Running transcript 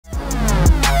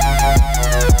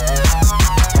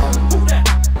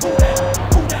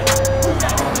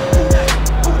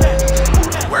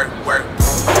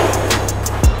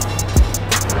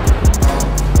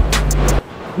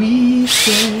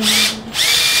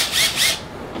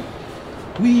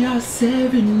are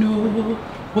serving, no,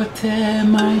 what a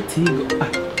mighty God.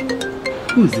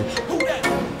 Ah, who is this? Who that?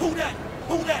 Who that?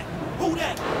 Who that? Who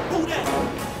that? Who that?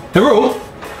 Hello?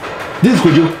 This is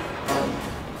Kojo.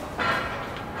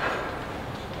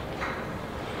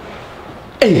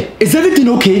 Hey, is everything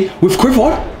okay with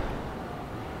Clifford?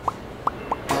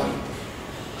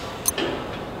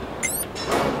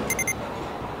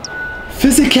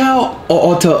 Physical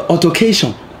or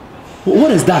altercation?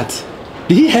 What is that?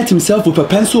 Did he hurt himself with a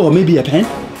pencil or maybe a pen?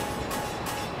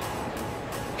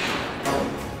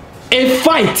 A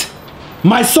fight!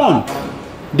 My son!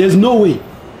 There's no way.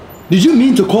 Did you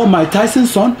mean to call Mike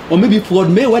Tyson's son or maybe Floyd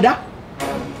Mayweather?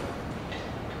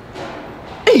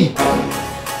 Hey!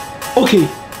 Okay,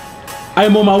 I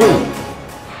am on my way.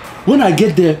 When I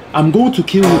get there, I'm going to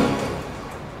kill you.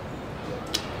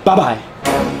 Bye-bye.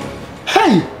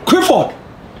 Hey, Clifford!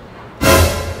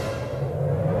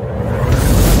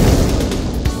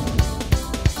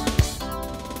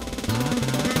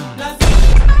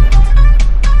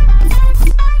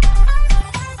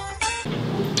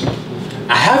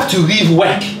 I have to leave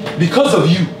work because of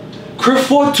you.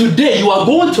 Clifford, today you are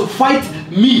going to fight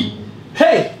me.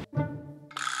 Hey!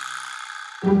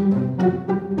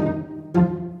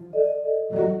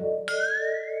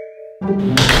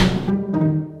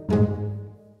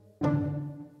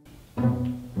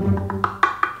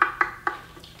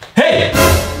 Hey!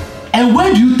 And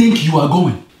where do you think you are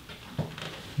going?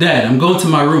 Dad, I'm going to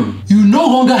my room. You no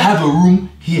longer have a room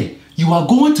here. You are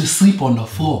going to sleep on the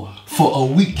floor for a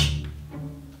week.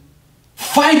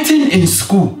 Fighting in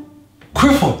school.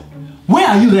 Clifford, where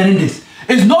are you learning this?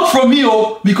 It's not from me,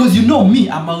 oh, because you know me,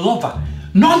 I'm a lover,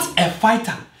 not a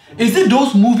fighter. Is it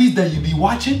those movies that you be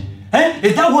watching? Eh?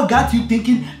 Is that what got you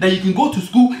thinking that you can go to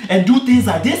school and do things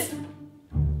like this?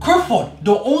 Clifford,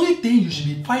 the only thing you should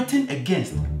be fighting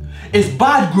against is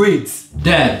bad grades.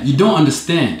 Dad, you don't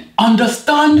understand.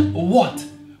 Understand what?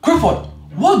 Clifford,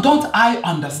 what don't I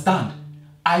understand?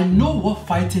 I know what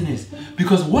fighting is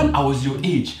because when I was your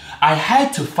age, I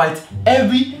had to fight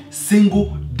every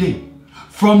single day.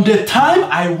 From the time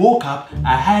I woke up,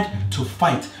 I had to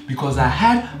fight because I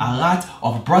had a lot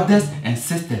of brothers and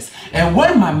sisters. And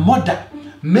when my mother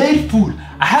made food,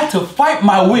 I had to fight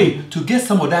my way to get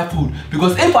some of that food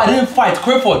because if I didn't fight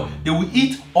Clifford, they would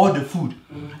eat all the food.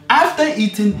 After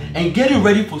eating and getting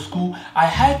ready for school, I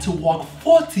had to walk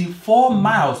 44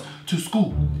 miles to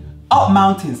school. Up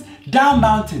mountains, down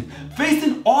mountains,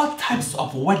 facing all types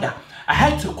of weather. I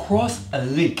had to cross a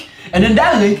lake. And in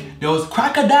that lake, there was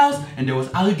crocodiles and there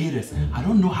was alligators. I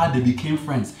don't know how they became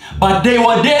friends, but they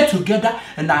were there together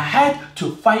and I had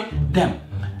to fight them.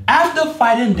 After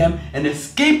fighting them and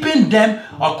escaping them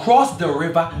across the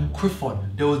river Clifford,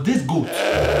 there was this goat.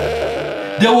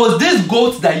 There was this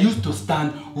goat that used to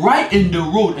stand right in the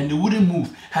road and they wouldn't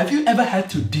move. Have you ever had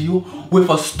to deal with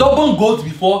a stubborn goat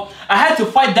before? I had to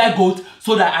fight that goat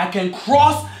so that I can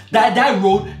cross that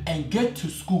road and get to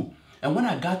school. And when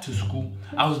I got to school,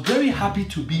 I was very happy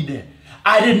to be there.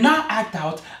 I did not act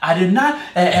out. I did not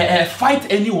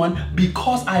fight anyone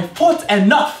because I fought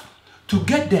enough to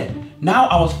get there. Now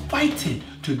I was fighting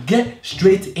to get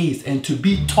straight A's and to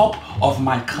be top of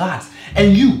my class.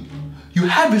 And you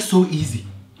have it so easy.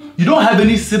 You don't have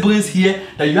any siblings here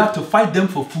that you have to fight them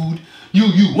for food.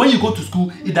 When you go to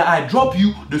school, either I drop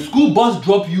you, the school bus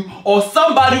drop you, or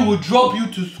somebody will drop you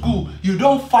to school. You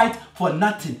don't fight for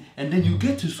nothing. And then you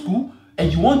get to school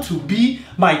and you want to be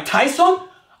Mike Tyson?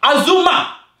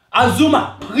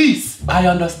 Azuma, please. I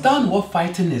understand what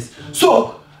fighting is.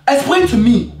 So, explain to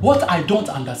me what I don't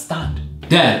understand.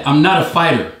 Dad, I'm not a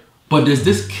fighter, but there's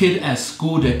this kid at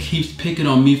school that keeps picking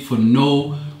on me for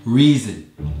no reason.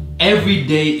 Every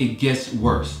day it gets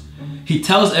worse. He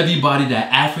tells everybody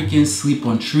that Africans sleep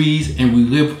on trees and we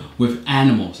live with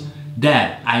animals.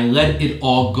 Dad, I let it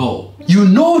all go. You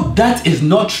know that is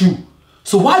not true.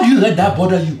 So why do you let that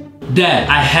bother you? Dad,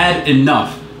 I had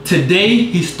enough. Today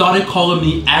he started calling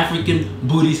me African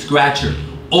booty scratcher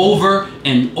over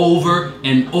and over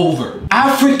and over.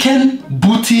 African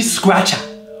booty scratcher?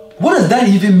 What does that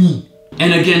even mean?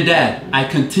 And again, Dad, I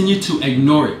continued to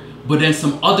ignore it. But then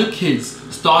some other kids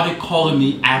started calling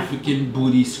me African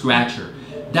booty scratcher.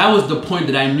 That was the point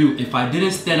that I knew if I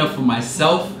didn't stand up for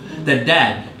myself, that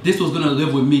Dad, this was gonna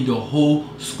live with me the whole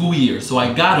school year. So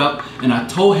I got up and I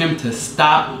told him to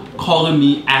stop calling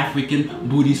me African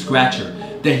booty scratcher.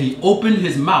 Then he opened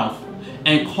his mouth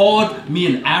and called me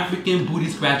an African booty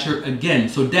scratcher again.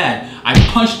 So Dad, I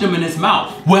punched him in his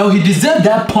mouth. Well, he deserved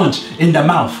that punch in the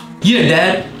mouth. Yeah,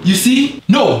 Dad, you see?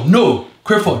 No,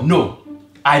 Clifford, no.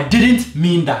 I didn't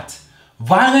mean that.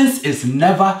 Violence is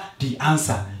never the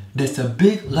answer. There's a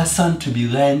big lesson to be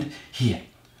learned here.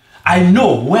 I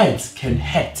know words can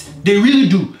hurt. They really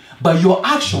do. But your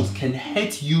actions can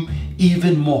hurt you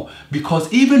even more.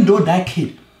 Because even though that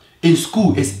kid in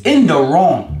school is in the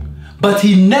wrong, but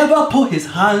he never put his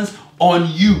hands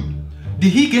on you.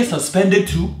 Did he get suspended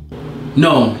too?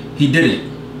 No, he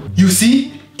didn't. You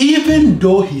see, even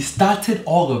though he started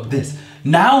all of this,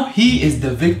 now he is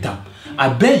the victim.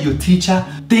 I bet your teacher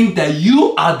think that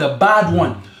you are the bad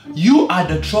one. You are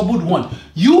the troubled one.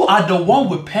 You are the one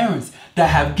with parents that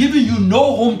have given you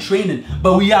no home training,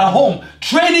 but we are home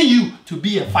training you to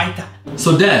be a fighter.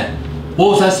 So Dad, what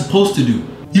was I supposed to do?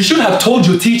 You should have told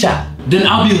your teacher. Then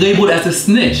I'll be labeled as a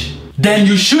snitch. Then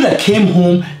you should have came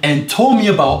home and told me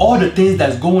about all the things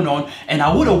that's going on, and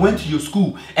I would have went to your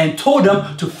school and told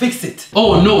them to fix it.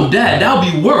 Oh no, Dad,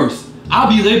 that'll be worse. I'll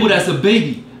be labeled as a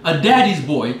baby, a daddy's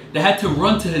boy that had to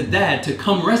run to his dad to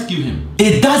come rescue him.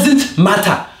 It doesn't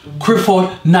matter. Clifford,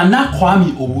 Nana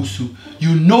Kwame Owusu,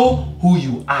 you know who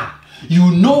you are.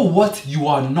 You know what you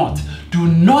are not. Do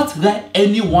not let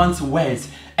anyone's words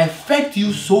affect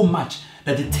you so much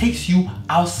that it takes you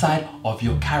outside of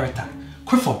your character.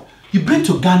 Clifford, you've been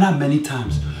to Ghana many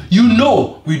times. You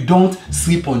know we don't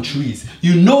sleep on trees.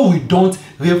 You know we don't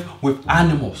live with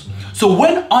animals. So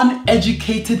when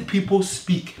uneducated people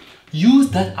speak, use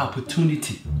that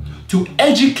opportunity to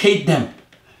educate them.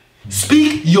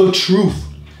 Speak your truth.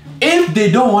 If they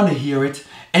don't want to hear it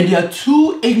and they are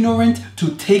too ignorant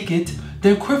to take it,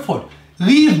 then Clifford,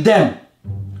 leave them.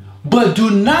 But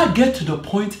do not get to the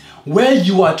point where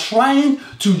you are trying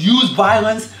to use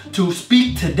violence to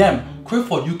speak to them.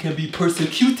 Clifford, you can be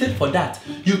persecuted for that.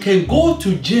 You can go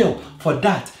to jail for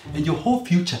that, and your whole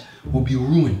future will be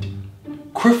ruined.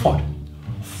 Clifford,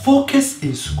 focus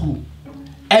in school.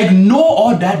 Ignore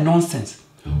all that nonsense.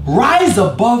 Rise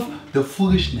above the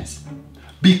foolishness.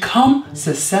 Become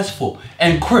successful.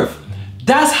 And Cliff,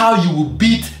 that's how you will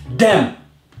beat them.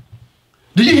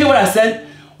 Did you hear what I said?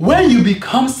 When you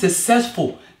become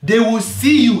successful, they will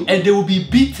see you and they will be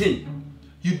beaten.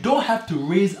 You don't have to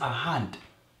raise a hand.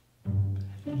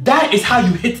 That is how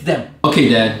you hit them. Okay,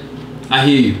 Dad, I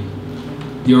hear you.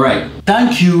 You're right.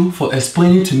 Thank you for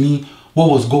explaining to me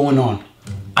what was going on.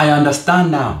 I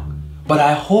understand now, but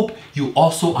I hope you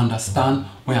also understand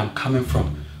where I'm coming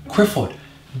from. Clifford,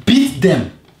 beat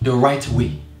them the right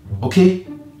way, okay?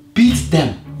 Beat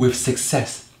them with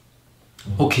success.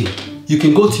 Okay, you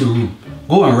can go to your room.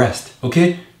 Go and rest,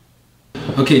 okay?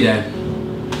 Okay, Dad.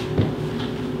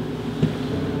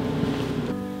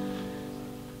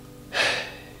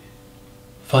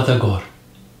 Father God,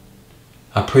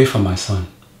 I pray for my son.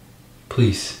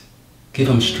 Please, give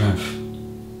him strength.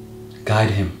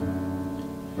 Guide him.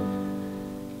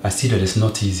 I see that it's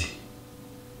not easy.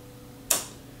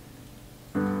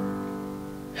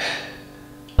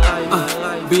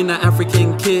 Being an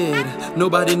African kid,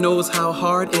 nobody knows how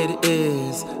hard it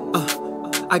is.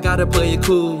 I gotta play it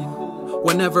cool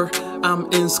whenever I'm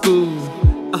in school.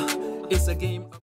 It's a game.